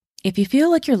If you feel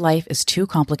like your life is too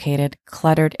complicated,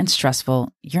 cluttered, and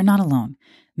stressful, you're not alone.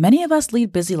 Many of us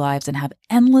lead busy lives and have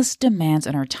endless demands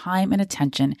on our time and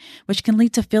attention, which can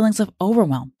lead to feelings of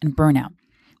overwhelm and burnout.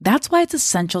 That's why it's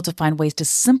essential to find ways to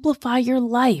simplify your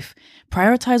life,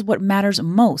 prioritize what matters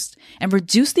most, and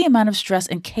reduce the amount of stress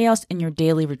and chaos in your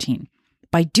daily routine.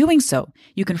 By doing so,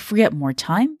 you can free up more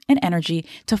time and energy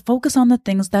to focus on the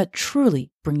things that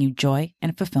truly bring you joy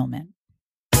and fulfillment.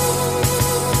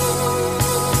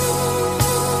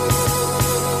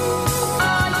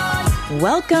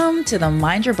 Welcome to the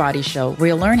Mind Your Body Show, where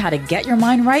you'll learn how to get your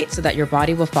mind right so that your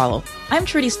body will follow. I'm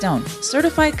Trudy Stone,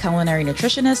 certified culinary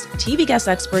nutritionist, TV guest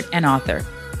expert, and author.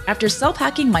 After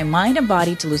self-hacking my mind and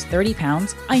body to lose 30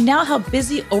 pounds, I now help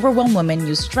busy, overwhelmed women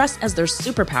use stress as their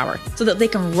superpower so that they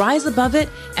can rise above it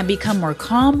and become more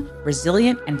calm,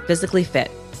 resilient, and physically fit.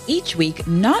 Each week,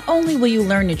 not only will you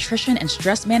learn nutrition and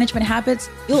stress management habits,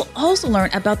 you'll also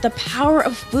learn about the power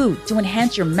of food to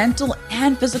enhance your mental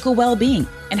and physical well-being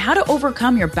and how to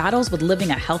overcome your battles with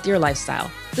living a healthier lifestyle.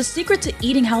 The secret to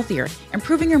eating healthier,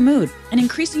 improving your mood, and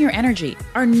increasing your energy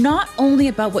are not only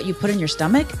about what you put in your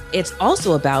stomach, it's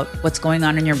also about what's going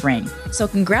on in your brain. So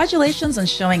congratulations on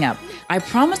showing up. I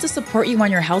promise to support you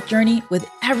on your health journey with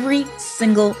every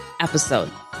single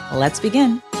episode. Let's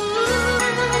begin.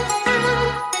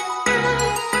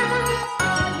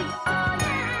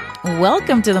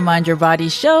 Welcome to the Mind Your Body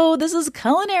Show. This is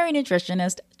culinary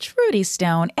nutritionist Trudy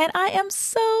Stone, and I am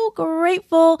so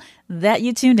grateful that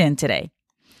you tuned in today.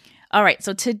 All right,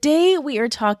 so today we are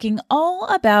talking all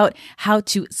about how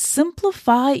to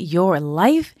simplify your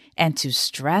life and to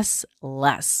stress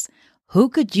less. Who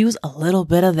could use a little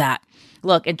bit of that?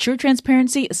 Look, in true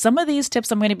transparency, some of these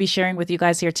tips I'm going to be sharing with you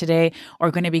guys here today are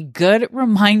going to be good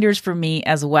reminders for me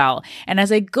as well. And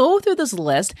as I go through this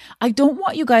list, I don't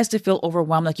want you guys to feel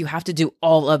overwhelmed like you have to do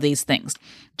all of these things.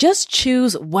 Just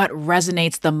choose what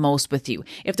resonates the most with you.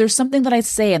 If there's something that I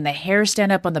say and the hairs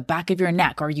stand up on the back of your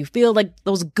neck, or you feel like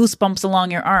those goosebumps along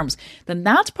your arms, then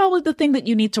that's probably the thing that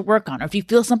you need to work on. Or if you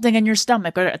feel something in your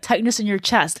stomach or a tightness in your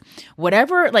chest,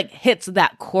 whatever hits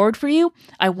that chord for you,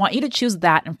 I want you to choose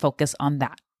that and focus on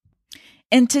that.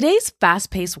 In today's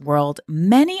fast-paced world,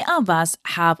 many of us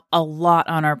have a lot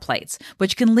on our plates,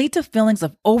 which can lead to feelings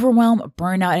of overwhelm,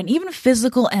 burnout, and even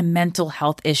physical and mental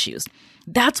health issues.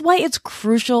 That's why it's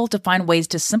crucial to find ways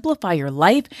to simplify your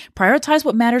life, prioritize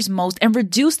what matters most, and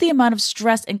reduce the amount of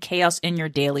stress and chaos in your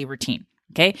daily routine.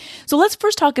 Okay, so let's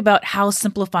first talk about how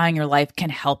simplifying your life can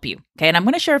help you. Okay, and I'm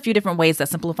going to share a few different ways that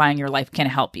simplifying your life can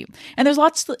help you. And there's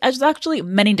actually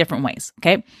many different ways.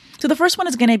 Okay, so the first one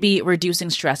is going to be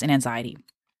reducing stress and anxiety.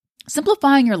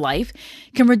 Simplifying your life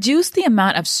can reduce the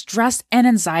amount of stress and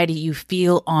anxiety you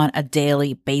feel on a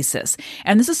daily basis.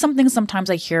 And this is something sometimes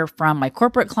I hear from my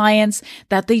corporate clients,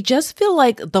 that they just feel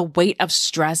like the weight of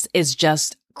stress is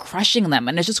just crushing them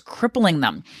and it's just crippling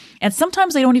them. And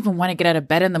sometimes they don't even want to get out of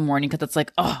bed in the morning because it's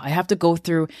like, oh, I have to go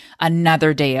through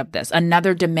another day of this,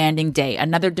 another demanding day,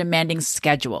 another demanding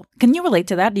schedule. Can you relate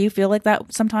to that? Do you feel like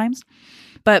that sometimes?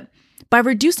 But by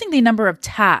reducing the number of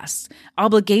tasks,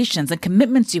 obligations, and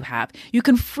commitments you have, you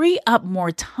can free up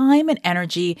more time and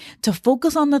energy to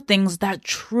focus on the things that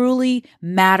truly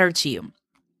matter to you.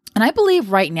 And I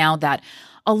believe right now that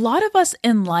a lot of us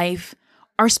in life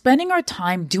are spending our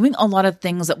time doing a lot of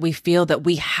things that we feel that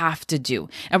we have to do.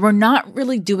 And we're not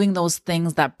really doing those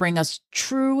things that bring us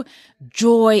true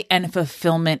joy and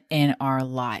fulfillment in our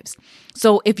lives.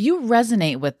 So if you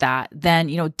resonate with that, then,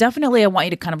 definitely I want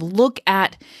you to kind of look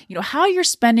at, how you're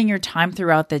spending your time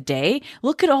throughout the day.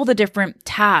 Look at all the different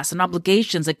tasks and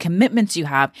obligations and commitments you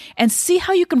have and see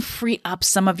how you can free up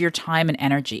some of your time and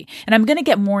energy. And I'm going to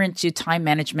get more into time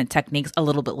management techniques a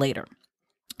little bit later.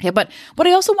 Okay, but what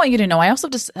I also want you to know, I also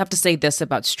just have to say this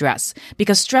about stress,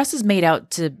 because stress is made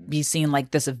out to be seen like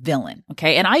this villain,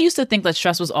 okay? And I used to think that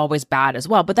stress was always bad as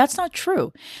well, but that's not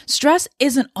true. Stress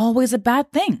isn't always a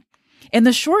bad thing. In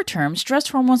the short term, stress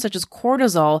hormones such as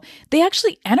cortisol, they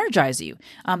actually energize you.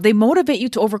 They motivate you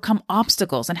to overcome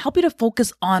obstacles and help you to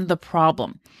focus on the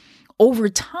problem. Over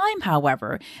time,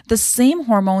 however, the same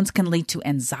hormones can lead to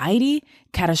anxiety,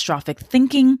 catastrophic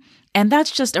thinking, and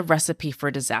that's just a recipe for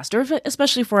disaster,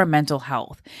 especially for our mental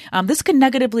health. This can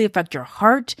negatively affect your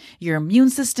heart, your immune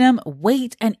system,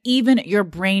 weight, and even your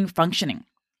brain functioning.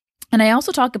 And I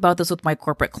also talk about this with my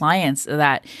corporate clients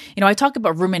that, I talk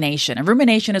about rumination. And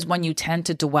rumination is when you tend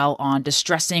to dwell on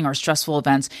distressing or stressful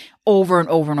events over and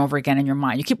over and over again in your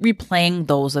mind. You keep replaying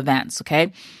those events,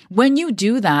 okay? When you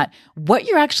do that, what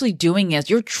you're actually doing is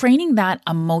you're training that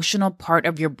emotional part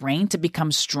of your brain to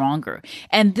become stronger.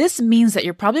 And this means that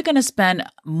you're probably going to spend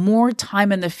more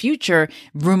time in the future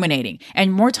ruminating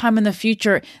and more time in the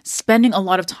future spending a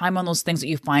lot of time on those things that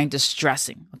you find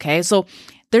distressing, okay? So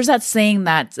there's that saying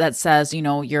that says,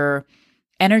 your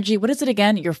energy, what is it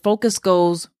again? Your focus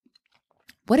goes,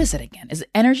 what is it again? Is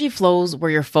energy flows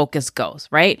where your focus goes,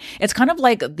 right? It's kind of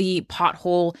like the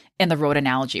pothole in the road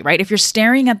analogy, right? If you're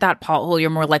staring at that pothole, you're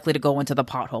more likely to go into the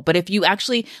pothole. But if you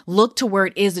actually look to where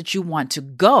it is that you want to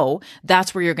go,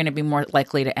 that's where you're going to be more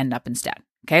likely to end up instead.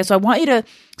 Okay, so I want you to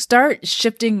start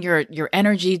shifting your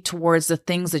energy towards the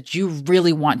things that you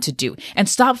really want to do and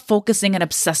stop focusing and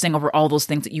obsessing over all those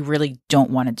things that you really don't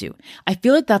want to do. I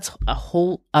feel like that's a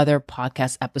whole other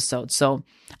podcast episode. So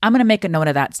I'm going to make a note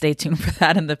of that. Stay tuned for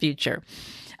that in the future.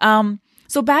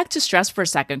 So back to stress for a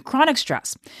second, chronic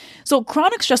stress. So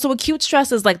acute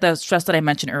stress is like the stress that I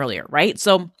mentioned earlier, right?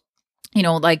 So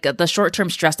like the short-term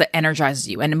stress that energizes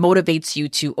you and motivates you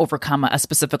to overcome a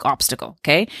specific obstacle,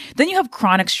 okay? Then you have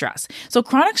chronic stress. So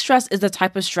chronic stress is the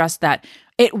type of stress that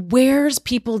it wears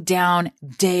people down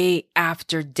day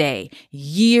after day,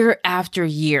 year after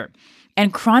year.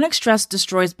 And chronic stress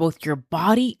destroys both your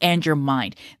body and your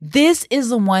mind. This is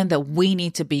the one that we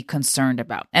need to be concerned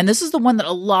about. And this is the one that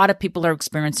a lot of people are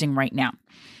experiencing right now.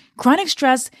 Chronic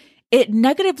stress, it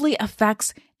negatively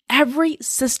affects every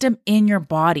system in your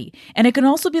body. And it can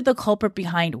also be the culprit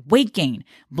behind weight gain,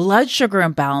 blood sugar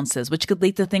imbalances, which could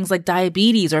lead to things like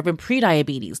diabetes or even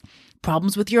prediabetes,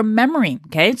 problems with your memory.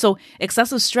 Okay. So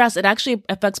excessive stress, it actually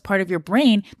affects part of your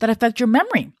brain that affect your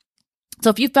memory. So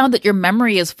if you found that your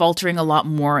memory is faltering a lot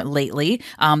more lately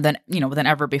than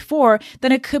ever before,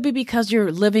 then it could be because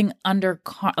you're living under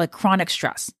chronic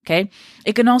stress, okay?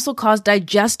 It can also cause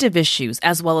digestive issues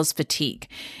as well as fatigue.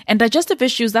 And digestive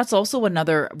issues, that's also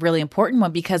another really important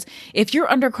one because if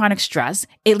you're under chronic stress,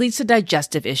 it leads to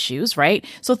digestive issues, right?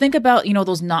 So think about,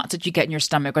 those knots that you get in your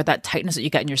stomach or that tightness that you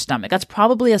get in your stomach. That's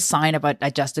probably a sign of a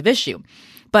digestive issue.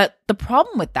 But the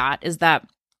problem with that is that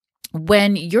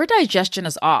when your digestion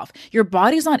is off, your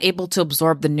body's not able to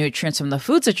absorb the nutrients from the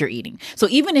foods that you're eating. So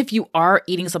even if you are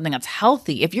eating something that's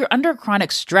healthy, if you're under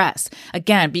chronic stress,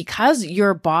 again, because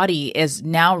your body is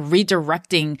now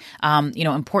redirecting,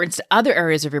 importance to other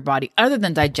areas of your body other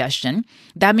than digestion,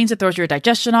 that means it throws your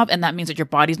digestion off, and that means that your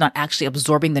body's not actually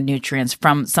absorbing the nutrients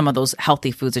from some of those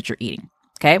healthy foods that you're eating.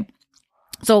 Okay.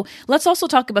 So let's also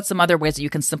talk about some other ways that you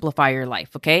can simplify your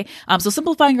life, okay? So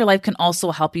simplifying your life can also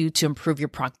help you to improve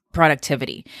your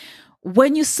productivity.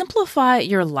 When you simplify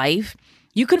your life,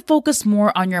 you can focus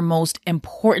more on your most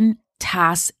important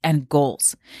tasks and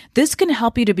goals. This can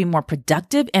help you to be more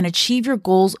productive and achieve your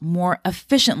goals more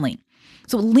efficiently.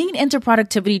 So lean into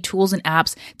productivity tools and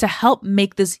apps to help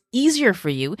make this easier for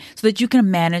you so that you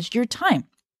can manage your time.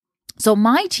 So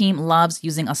my team loves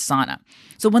using Asana.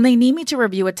 So when they need me to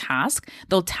review a task,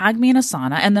 they'll tag me in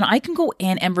Asana, and then I can go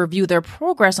in and review their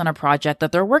progress on a project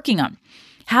that they're working on.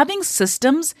 Having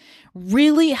systems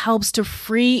really helps to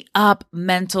free up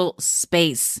mental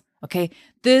space. Okay.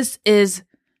 This is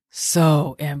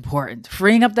so important.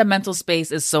 Freeing up that mental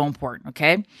space is so important.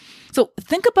 Okay. So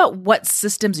think about what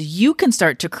systems you can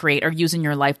start to create or use in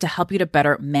your life to help you to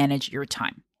better manage your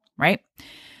time, right?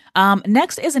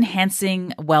 Next is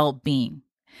enhancing well-being.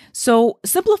 So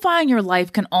simplifying your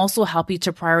life can also help you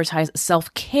to prioritize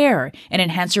self-care and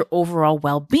enhance your overall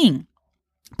well-being.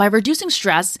 By reducing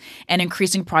stress and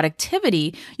increasing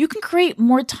productivity, you can create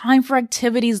more time for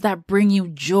activities that bring you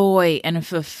joy and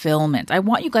fulfillment. I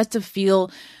want you guys to feel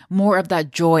more of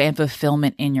that joy and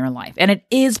fulfillment in your life. And it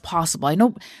is possible. I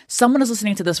know someone is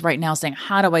listening to this right now saying,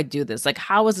 how do I do this? Like,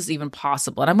 how is this even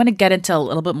possible? And I'm going to get into a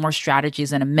little bit more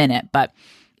strategies in a minute, but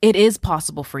it is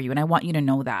possible for you, and I want you to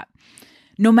know that.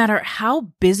 No matter how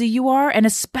busy you are, and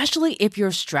especially if you're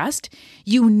stressed,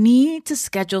 you need to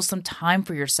schedule some time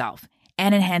for yourself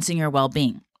and enhancing your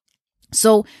well-being.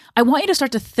 So I want you to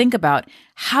start to think about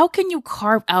how can you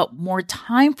carve out more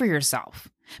time for yourself?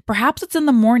 Perhaps it's in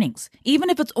the mornings,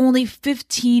 even if it's only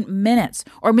 15 minutes,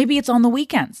 or maybe it's on the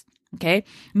weekends. Okay.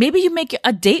 Maybe you make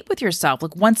a date with yourself,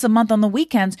 like once a month on the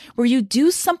weekends, where you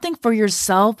do something for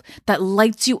yourself that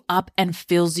lights you up and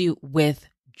fills you with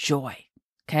joy.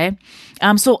 Okay.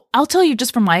 So I'll tell you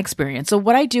just from my experience. So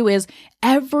what I do is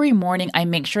every morning I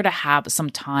make sure to have some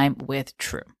time with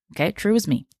True. Okay. True is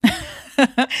me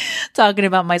talking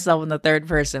about myself in the third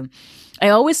person. I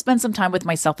always spend some time with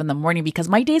myself in the morning because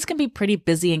my days can be pretty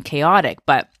busy and chaotic,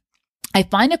 but I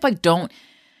find if I don't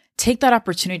take that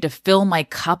opportunity to fill my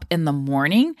cup in the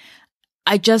morning,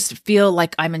 I just feel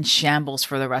like I'm in shambles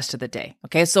for the rest of the day.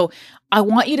 Okay. So I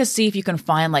want you to see if you can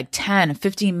find like 10,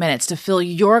 15 minutes to fill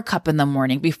your cup in the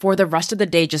morning before the rest of the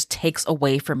day just takes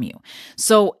away from you.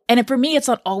 So, and for me, it's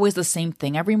not always the same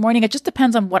thing every morning. It just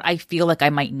depends on what I feel like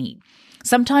I might need.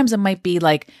 Sometimes it might be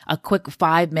like a quick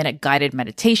 5-minute guided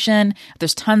meditation.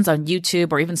 There's tons on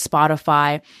YouTube or even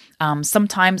Spotify.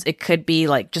 Sometimes it could be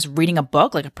like just reading a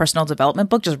book, like a personal development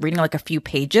book, just reading like a few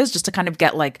pages just to kind of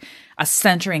get like a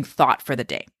centering thought for the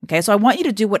day. Okay. So I want you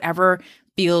to do whatever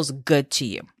feels good to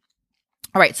you.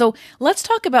 All right, so let's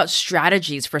talk about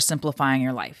strategies for simplifying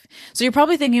your life. So you're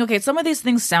probably thinking, okay, some of these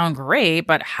things sound great,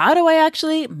 but how do I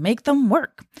actually make them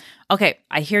work? Okay,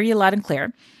 I hear you loud and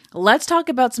clear. Let's talk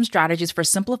about some strategies for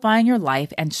simplifying your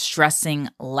life and stressing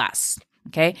less.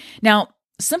 Okay, now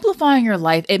simplifying your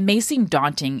life, it may seem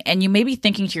daunting and you may be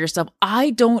thinking to yourself, I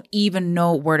don't even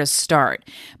know where to start,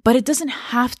 but it doesn't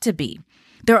have to be.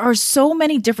 There are so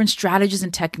many different strategies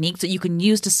and techniques that you can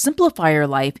use to simplify your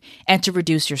life and to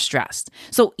reduce your stress.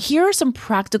 So here are some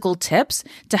practical tips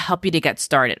to help you to get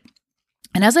started.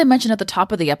 And as I mentioned at the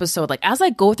top of the episode, like as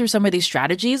I go through some of these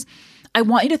strategies, I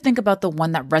want you to think about the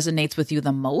one that resonates with you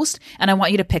the most, and I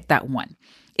want you to pick that one.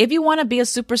 If you want to be a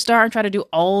superstar and try to do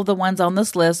all the ones on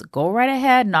this list, go right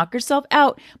ahead, knock yourself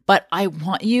out. But I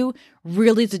want you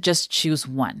really to just choose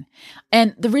one.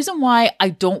 And the reason why I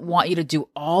don't want you to do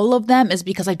all of them is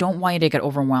because I don't want you to get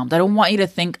overwhelmed. I don't want you to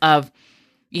think of,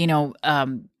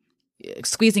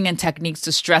 squeezing in techniques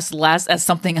to stress less as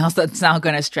something else that's now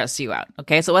going to stress you out.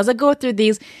 Okay. So as I go through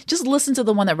these, just listen to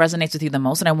the one that resonates with you the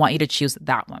most. And I want you to choose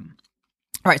that one.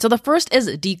 All right, so the first is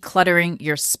decluttering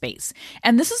your space.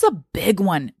 And this is a big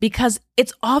one because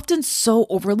it's often so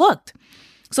overlooked.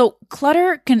 So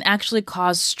clutter can actually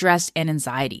cause stress and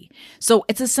anxiety. So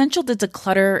it's essential to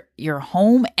declutter your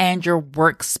home and your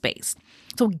workspace.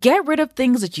 So get rid of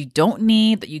things that you don't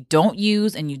need, that you don't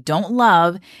use, and you don't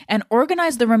love, and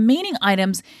organize the remaining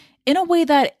items in a way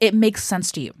that it makes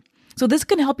sense to you. So this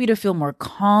can help you to feel more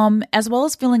calm as well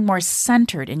as feeling more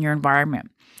centered in your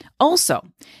environment. Also,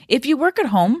 if you work at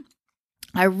home,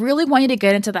 I really want you to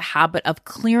get into the habit of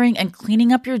clearing and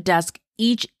cleaning up your desk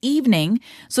each evening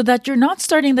so that you're not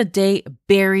starting the day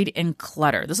buried in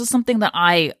clutter. This is something that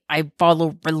I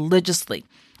follow religiously.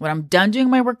 When I'm done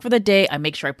doing my work for the day, I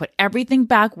make sure I put everything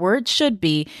back where it should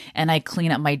be and I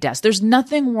clean up my desk. There's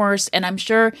nothing worse. And I'm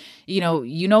sure,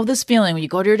 you know this feeling when you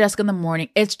go to your desk in the morning,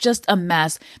 it's just a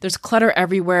mess. There's clutter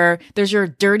everywhere. There's your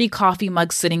dirty coffee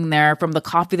mug sitting there from the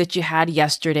coffee that you had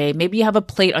yesterday. Maybe you have a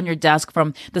plate on your desk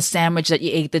from the sandwich that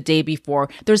you ate the day before.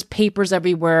 There's papers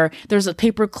everywhere. There's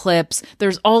paper clips.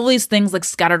 There's all these things like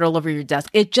scattered all over your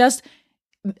desk. It just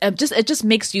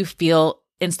makes you feel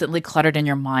instantly cluttered in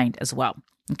your mind as well.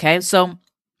 Okay, so,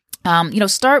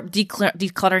 start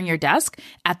decluttering your desk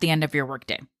at the end of your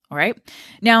workday. All right.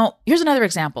 Now, here's another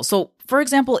example. So, for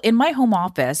example, in my home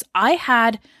office, I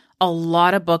had a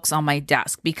lot of books on my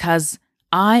desk because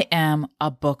I am a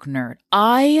book nerd.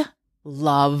 I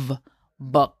love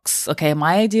books. Okay,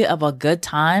 my idea of a good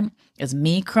time is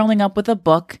me curling up with a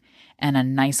book and a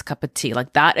nice cup of tea.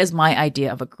 Like that is my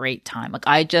idea of a great time. Like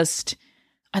I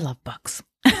love books.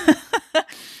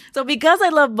 So because I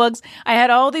love books, I had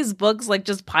all these books like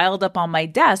just piled up on my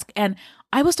desk and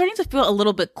I was starting to feel a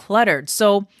little bit cluttered.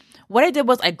 So what I did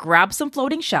was I grabbed some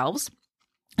floating shelves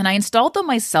and I installed them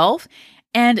myself.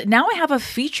 And now I have a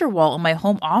feature wall in my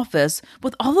home office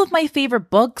with all of my favorite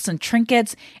books and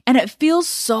trinkets. And it feels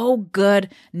so good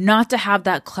not to have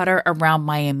that clutter around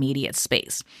my immediate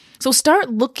space. So start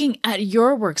looking at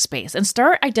your workspace and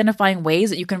start identifying ways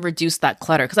that you can reduce that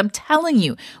clutter. Because I'm telling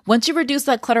you, once you reduce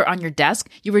that clutter on your desk,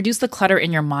 you reduce the clutter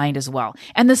in your mind as well.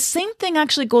 And the same thing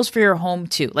actually goes for your home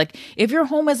too. Like if your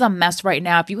home is a mess right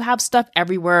now, if you have stuff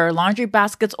everywhere, laundry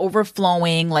baskets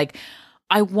overflowing, like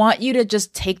I want you to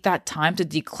just take that time to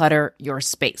declutter your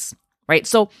space, right?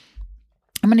 So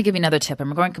I'm going to give you another tip and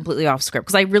we're going completely off script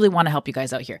because I really want to help you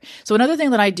guys out here. So another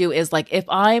thing that I do is like, if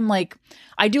I'm like,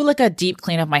 I do like a deep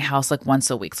clean of my house like once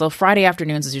a week. So Friday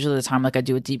afternoons is usually the time like I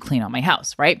do a deep clean on my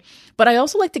house, right? But I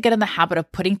also like to get in the habit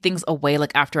of putting things away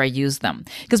like after I use them.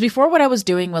 Because before what I was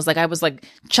doing was like, I was like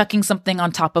chucking something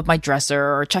on top of my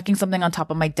dresser or chucking something on top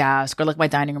of my desk or like my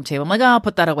dining room table. I'm like, oh, I'll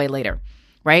put that away later.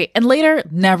 Right? And later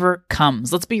never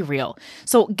comes. Let's be real.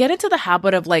 So get into the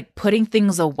habit of like putting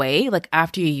things away like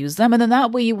after you use them. And then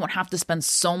that way you won't have to spend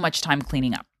so much time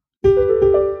cleaning up.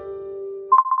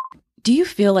 Do you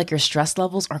feel like your stress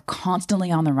levels are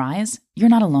constantly on the rise? You're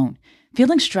not alone.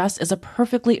 Feeling stressed is a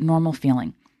perfectly normal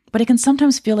feeling, but it can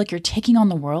sometimes feel like you're taking on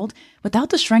the world without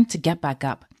the strength to get back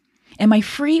up. In my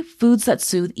free Foods That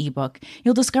Soothe ebook,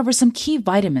 you'll discover some key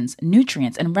vitamins,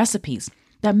 nutrients, and recipes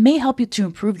that may help you to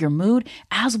improve your mood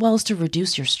as well as to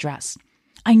reduce your stress.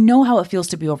 I know how it feels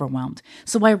to be overwhelmed,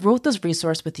 so I wrote this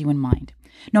resource with you in mind.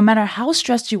 No matter how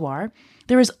stressed you are,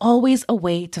 there is always a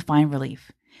way to find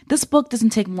relief. This book doesn't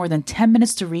take more than 10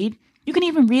 minutes to read. You can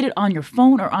even read it on your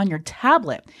phone or on your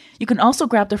tablet. You can also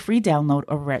grab the free download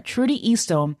over at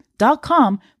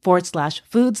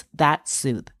TrudyEstone.com/foods that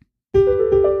soothe.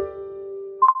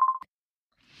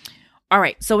 All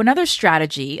right, so another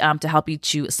strategy to help you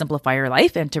to simplify your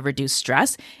life and to reduce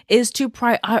stress is to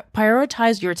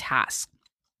prioritize your tasks.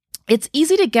 It's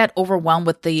easy to get overwhelmed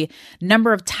with the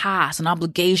number of tasks and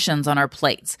obligations on our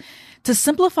plates. To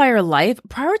simplify your life,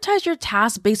 prioritize your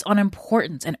tasks based on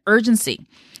importance and urgency.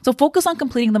 So focus on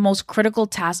completing the most critical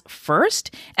tasks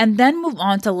first and then move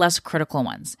on to less critical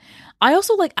ones. I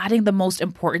also like adding the most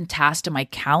important tasks to my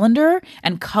calendar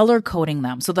and color coding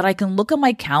them so that I can look at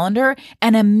my calendar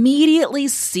and immediately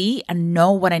see and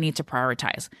know what I need to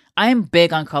prioritize. I am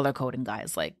big on color coding,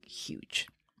 guys, like huge.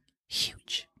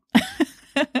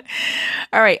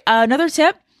 All right, another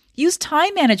tip, use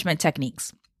time management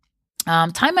techniques.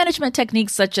 Time management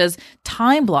techniques such as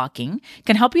time blocking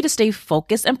can help you to stay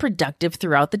focused and productive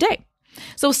throughout the day.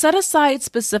 So set aside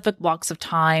specific blocks of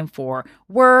time for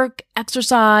work,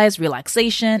 exercise,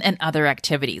 relaxation, and other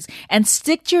activities, and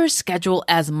stick to your schedule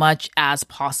as much as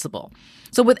possible.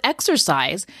 So with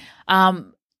exercise, I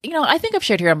think I've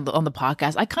shared here on the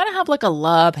podcast, I kind of have like a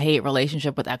love-hate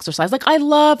relationship with exercise. Like I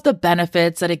love the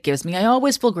benefits that it gives me. I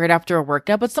always feel great after a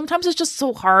workout, but sometimes it's just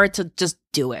so hard to just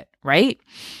do it, right?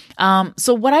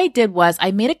 So what I did was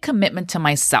I made a commitment to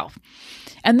myself.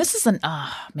 And this is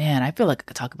I feel like I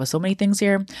could talk about so many things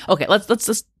here. Okay, let's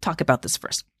just talk about this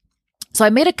first. So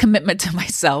I made a commitment to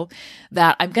myself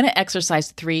that I'm going to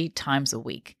exercise 3 times a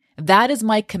week. That is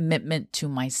my commitment to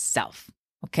myself.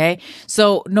 Okay.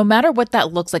 So no matter what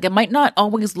that looks like, it might not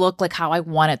always look like how I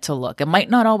want it to look. It might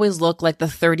not always look like the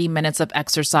 30 minutes of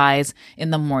exercise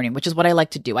in the morning, which is what I like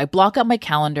to do. I block out my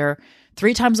calendar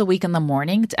 3 times a week in the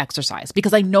morning to exercise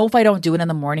because I know if I don't do it in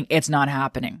the morning, it's not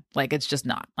happening. Like it's just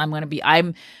not.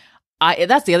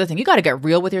 That's the other thing. You got to get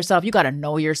real with yourself. You got to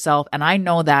know yourself. And I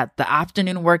know that the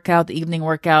afternoon workout, the evening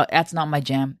workout, that's not my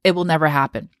jam. It will never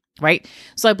happen. Right.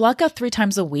 So I block out 3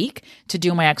 times a week to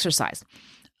do my exercise.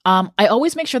 I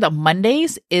always make sure that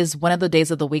Mondays is one of the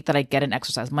days of the week that I get an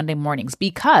exercise, Monday mornings,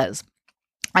 because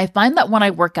I find that when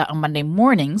I work out on Monday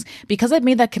mornings, because I've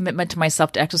made that commitment to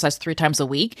myself to exercise 3 times a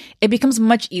week, it becomes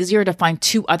much easier to find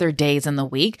 2 other days in the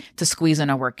week to squeeze in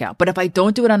a workout. But if I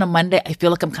don't do it on a Monday, I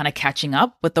feel like I'm kind of catching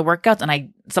up with the workouts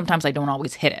and sometimes I don't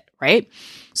always hit it, right?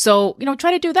 So,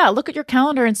 try to do that. Look at your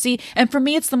calendar and see. And for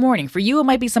me, it's the morning. For you, it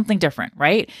might be something different,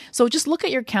 right? So just look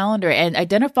at your calendar and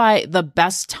identify the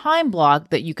best time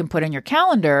block that you can put in your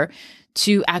calendar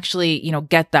to actually,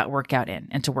 get that workout in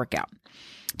and to work out.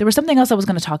 There was something else I was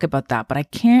going to talk about that, but I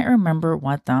can't remember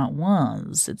what that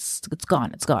was. It's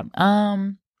gone.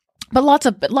 But lots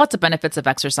of benefits of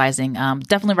exercising.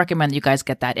 Definitely recommend you guys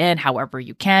get that in however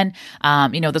you can.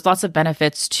 There's lots of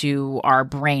benefits to our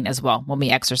brain as well when we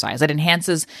exercise. It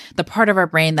enhances the part of our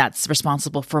brain that's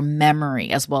responsible for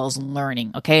memory as well as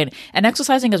learning. Okay. And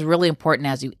exercising is really important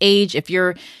as you age. If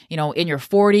you're, in your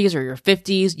 40s or your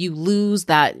 50s, you lose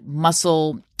that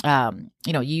muscle.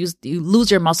 You lose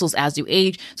your muscles as you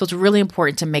age. So it's really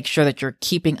important to make sure that you're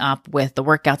keeping up with the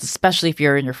workouts, especially if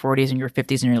you're in your 40s and your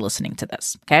 50s and you're listening to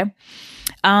this. Okay.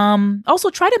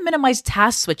 Also try to minimize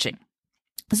task switching.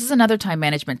 This is another time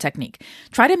management technique.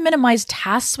 Try to minimize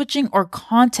task switching or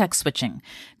context switching.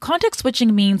 Context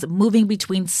switching means moving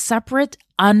between separate,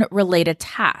 unrelated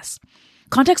tasks.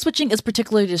 Context switching is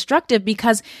particularly destructive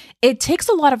because it takes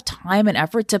a lot of time and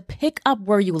effort to pick up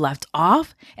where you left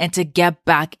off and to get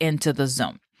back into the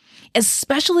zone.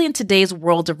 Especially in today's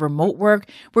world of remote work,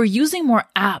 we're using more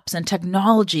apps and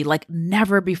technology like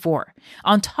never before.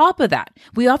 On top of that,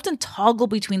 we often toggle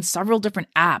between several different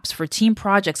apps for team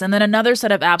projects and then another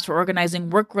set of apps for organizing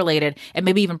work-related and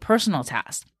maybe even personal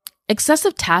tasks.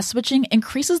 Excessive task switching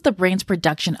increases the brain's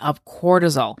production of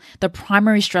cortisol, the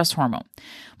primary stress hormone.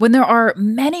 When there are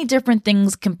many different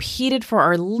things competed for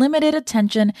our limited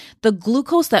attention, the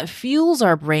glucose that fuels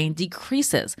our brain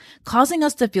decreases, causing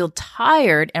us to feel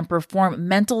tired and perform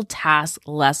mental tasks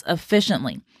less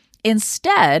efficiently.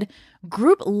 Instead,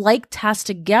 group like tasks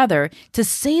together to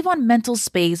save on mental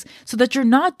space so that you're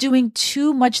not doing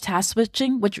too much task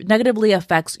switching, which negatively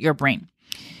affects your brain.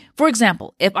 For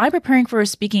example, if I'm preparing for a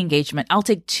speaking engagement, I'll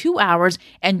take 2 hours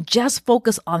and just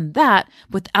focus on that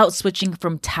without switching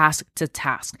from task to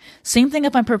task. Same thing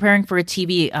if I'm preparing for a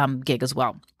TV gig as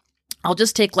well. I'll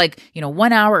just take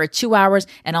 1 hour or 2 hours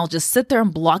and I'll just sit there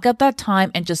and block out that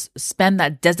time and just spend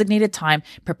that designated time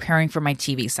preparing for my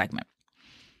TV segment.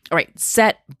 All right,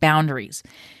 set boundaries.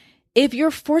 If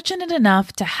you're fortunate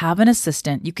enough to have an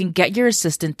assistant, you can get your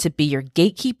assistant to be your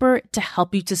gatekeeper to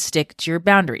help you to stick to your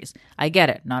boundaries. I get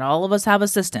it. Not all of us have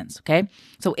assistants, okay?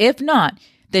 So if not,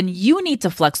 then you need to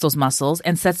flex those muscles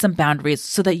and set some boundaries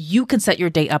so that you can set your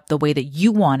day up the way that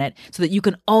you want it so that you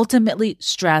can ultimately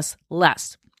stress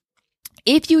less.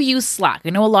 If you use Slack, I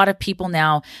know a lot of people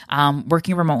now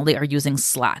working remotely are using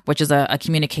Slack, which is a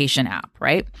communication app,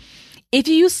 right? If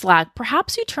you use Slack,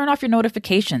 perhaps you turn off your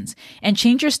notifications and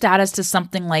change your status to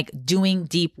something like doing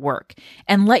deep work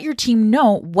and let your team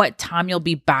know what time you'll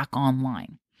be back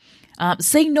online.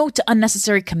 Say no to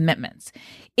unnecessary commitments.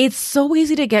 It's so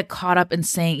easy to get caught up in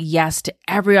saying yes to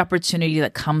every opportunity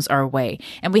that comes our way.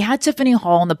 And we had Tiffany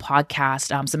Hall on the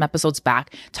podcast some episodes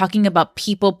back talking about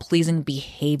people-pleasing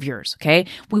behaviors, okay?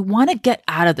 We want to get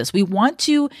out of this. We want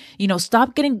to,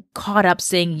 stop getting caught up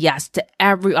saying yes to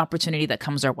every opportunity that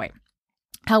comes our way.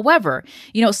 However,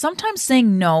 sometimes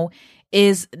saying no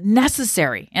is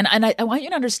necessary. And I want you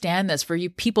to understand this for you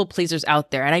people pleasers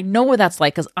out there. And I know what that's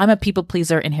like because I'm a people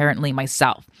pleaser inherently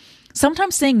myself.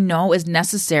 Sometimes saying no is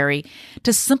necessary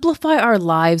to simplify our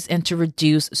lives and to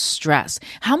reduce stress.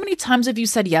 How many times have you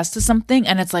said yes to something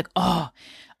and it's like, oh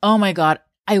my God,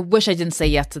 I wish I didn't say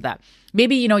yes to that.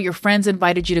 Maybe, your friends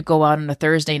invited you to go out on a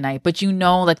Thursday night, but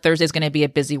Thursday's going to be a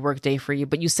busy work day for you,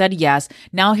 but you said yes.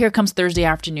 Now here comes Thursday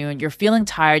afternoon. You're feeling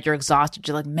tired. You're exhausted.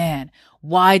 You're like, man,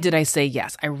 why did I say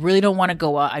yes? I really don't want to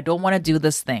go out. I don't want to do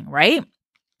this thing, right?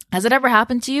 Has it ever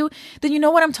happened to you? Then you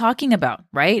know what I'm talking about,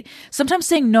 right? Sometimes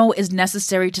saying no is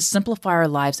necessary to simplify our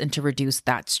lives and to reduce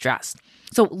that stress.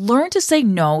 So learn to say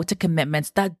no to commitments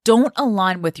that don't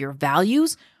align with your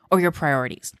values or your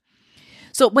priorities.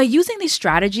 So by using these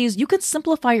strategies, you can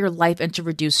simplify your life and to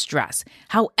reduce stress.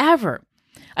 However,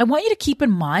 I want you to keep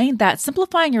in mind that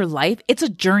simplifying your life, it's a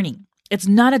journey. It's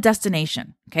not a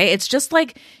destination, okay? It's just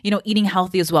like, eating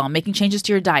healthy as well, making changes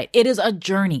to your diet. It is a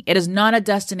journey. It is not a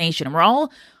destination. We're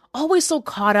all always so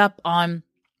caught up on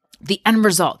the end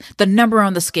result, the number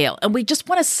on the scale. And we just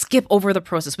want to skip over the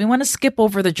process. We want to skip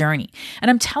over the journey.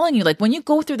 And I'm telling you, when you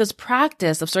go through this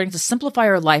practice of starting to simplify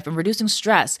your life and reducing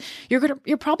stress,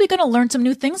 you're probably going to learn some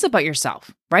new things about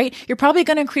yourself, right? You're probably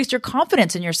going to increase your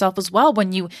confidence in yourself as well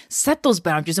when you set those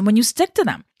boundaries and when you stick to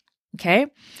them. Okay.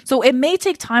 So it may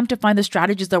take time to find the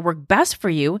strategies that work best for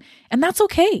you, and that's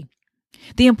okay.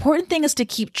 The important thing is to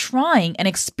keep trying and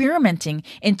experimenting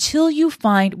until you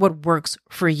find what works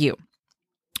for you.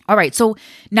 All right, so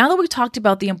now that we've talked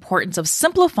about the importance of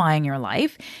simplifying your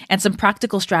life and some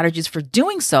practical strategies for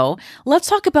doing so, let's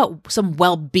talk about some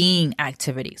well-being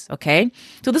activities, okay?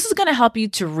 So this is going to help you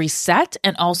to reset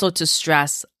and also to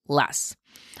stress less.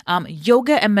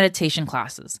 Yoga and meditation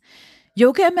classes.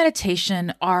 Yoga and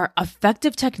meditation are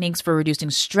effective techniques for reducing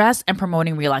stress and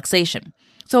promoting relaxation.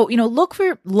 So, look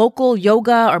for local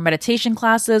yoga or meditation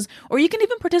classes, or you can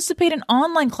even participate in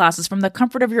online classes from the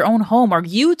comfort of your own home or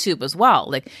YouTube as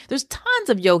well. There's tons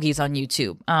of yogis on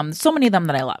YouTube. So many of them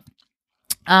that I love.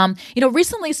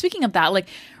 Recently, speaking of that,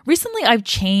 recently I've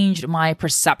changed my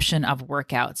perception of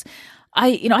workouts.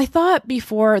 I thought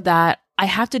before that I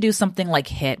have to do something like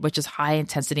HIIT, which is high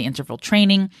intensity interval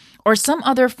training, or some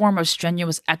other form of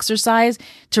strenuous exercise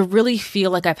to really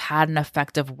feel like I've had an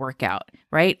effective workout,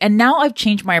 right? And now I've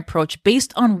changed my approach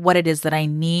based on what it is that I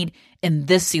need in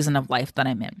this season of life that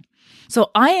I'm in.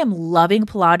 So I am loving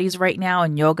Pilates right now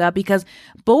and yoga because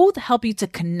both help you to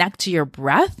connect to your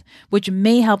breath, which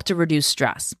may help to reduce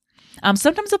stress.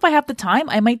 Sometimes if I have the time,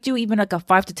 I might do even a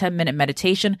 5 to 10 minute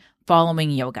meditation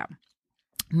following yoga.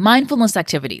 Mindfulness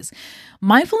activities.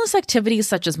 Mindfulness activities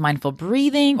such as mindful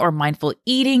breathing or mindful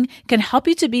eating can help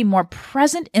you to be more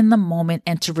present in the moment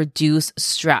and to reduce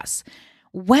stress.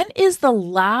 When is the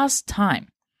last time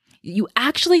you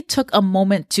actually took a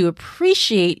moment to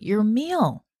appreciate your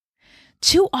meal?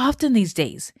 Too often these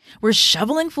days, we're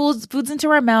shoveling foods into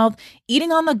our mouth,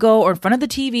 eating on the go or in front of the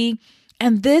TV,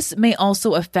 and this may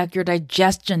also affect your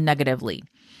digestion negatively.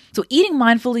 So eating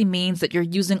mindfully means that you're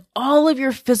using all of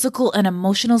your physical and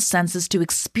emotional senses to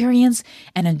experience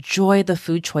and enjoy the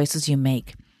food choices you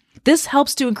make. This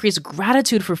helps to increase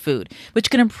gratitude for food, which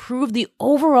can improve the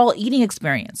overall eating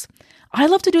experience. I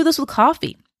love to do this with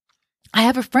coffee. I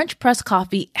have a French press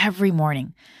coffee every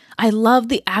morning. I love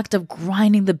the act of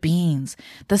grinding the beans,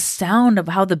 the sound of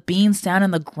how the beans sound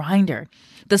in the grinder,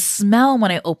 the smell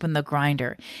when I open the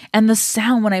grinder, and the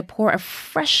sound when I pour a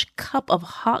fresh cup of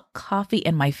hot coffee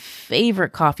in my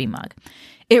favorite coffee mug.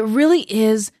 It really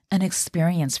is an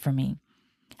experience for me.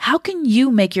 How can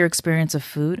you make your experience of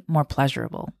food more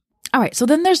pleasurable? All right, so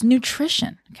then there's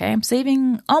nutrition, okay? I'm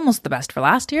saving almost the best for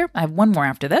last here. I have one more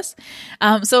after this.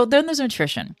 So then there's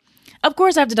nutrition. Of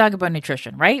course, I have to talk about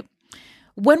nutrition, right?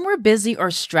 When we're busy or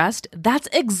stressed, that's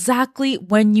exactly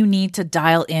when you need to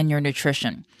dial in your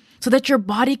nutrition so that your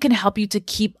body can help you to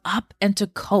keep up and to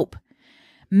cope.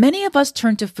 Many of us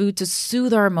turn to food to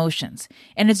soothe our emotions,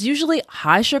 and it's usually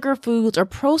high sugar foods or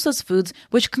processed foods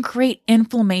which can create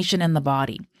inflammation in the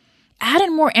body. Add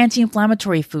in more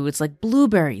anti-inflammatory foods like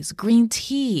blueberries, green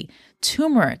tea,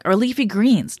 turmeric, or leafy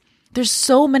greens. There's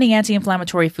so many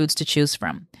anti-inflammatory foods to choose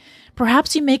from.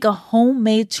 Perhaps you make a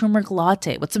homemade turmeric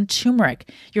latte with some turmeric,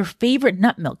 your favorite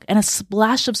nut milk, and a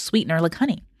splash of sweetener like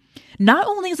honey. Not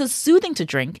only is it soothing to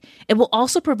drink, it will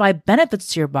also provide benefits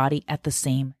to your body at the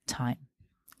same time.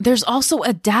 There's also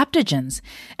adaptogens.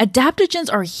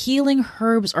 Adaptogens are healing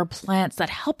herbs or plants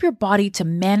that help your body to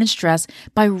manage stress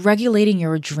by regulating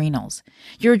your adrenals.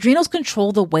 Your adrenals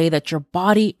control the way that your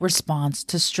body responds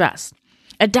to stress.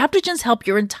 Adaptogens help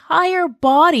your entire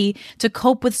body to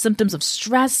cope with symptoms of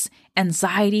stress,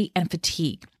 anxiety, and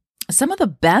fatigue. Some of the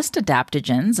best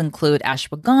adaptogens include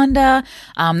ashwagandha.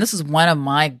 This is one of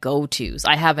my go-tos.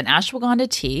 I have an ashwagandha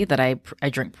tea that I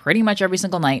drink pretty much every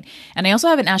single night. And I also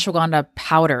have an ashwagandha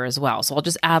powder as well. So I'll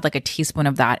just add like a teaspoon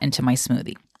of that into my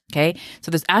smoothie. Okay.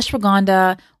 So there's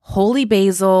ashwagandha, holy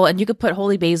basil, and you could put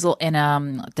holy basil in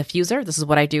a diffuser. This is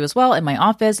what I do as well in my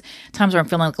office. Times where I'm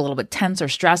feeling like a little bit tense or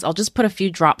stressed, I'll just put a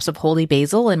few drops of holy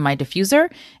basil in my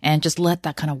diffuser and just let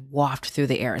that kind of waft through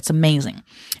the air. It's amazing.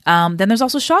 Then there's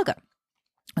also chaga.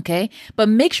 Okay. But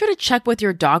make sure to check with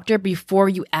your doctor before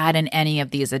you add in any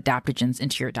of these adaptogens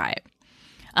into your diet.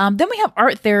 Then we have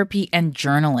art therapy and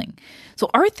journaling. So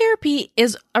art therapy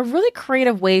is a really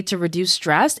creative way to reduce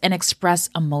stress and express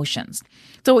emotions.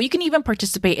 So you can even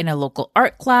participate in a local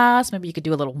art class. Maybe you could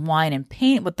do a little wine and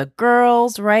paint with the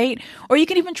girls, right? Or you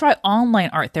can even try online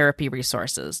art therapy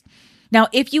resources. Now,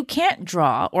 if you can't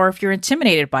draw or if you're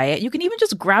intimidated by it, you can even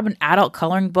just grab an adult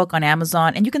coloring book on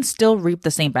Amazon and you can still reap the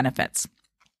same benefits.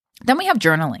 Then we have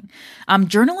journaling.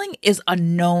 Journaling is a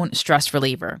known stress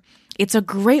reliever. It's a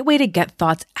great way to get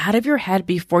thoughts out of your head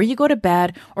before you go to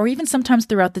bed or even sometimes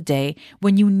throughout the day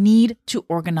when you need to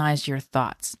organize your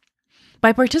thoughts.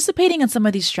 By participating in some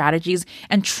of these strategies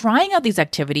and trying out these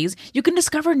activities, you can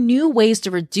discover new ways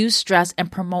to reduce stress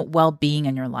and promote well-being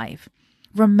in your life.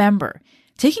 Remember,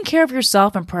 taking care of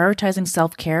yourself and prioritizing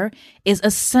self-care is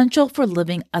essential for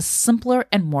living a simpler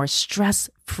and more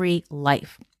stress-free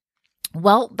life.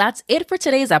 Well, that's it for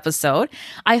today's episode.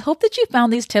 I hope that you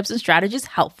found these tips and strategies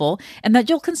helpful and that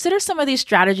you'll consider some of these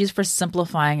strategies for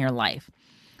simplifying your life.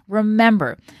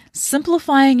 Remember,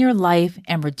 simplifying your life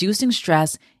and reducing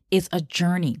stress is a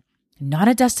journey, not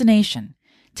a destination.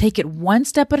 Take it one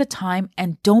step at a time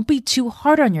and don't be too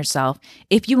hard on yourself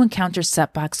if you encounter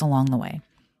setbacks along the way.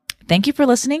 Thank you for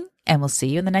listening, and we'll see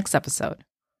you in the next episode.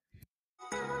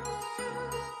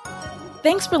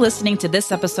 Thanks for listening to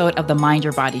this episode of the Mind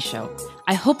Your Body Show.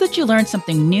 I hope that you learned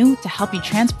something new to help you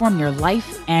transform your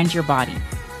life and your body.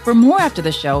 For more after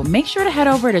the show, make sure to head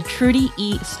over to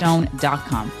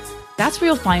trudyestone.com. That's where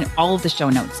you'll find all of the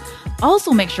show notes.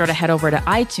 Also, make sure to head over to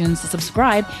iTunes to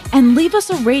subscribe and leave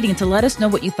us a rating to let us know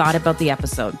what you thought about the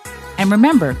episode. And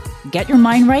remember, get your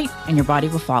mind right and your body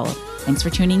will follow. Thanks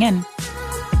for tuning in.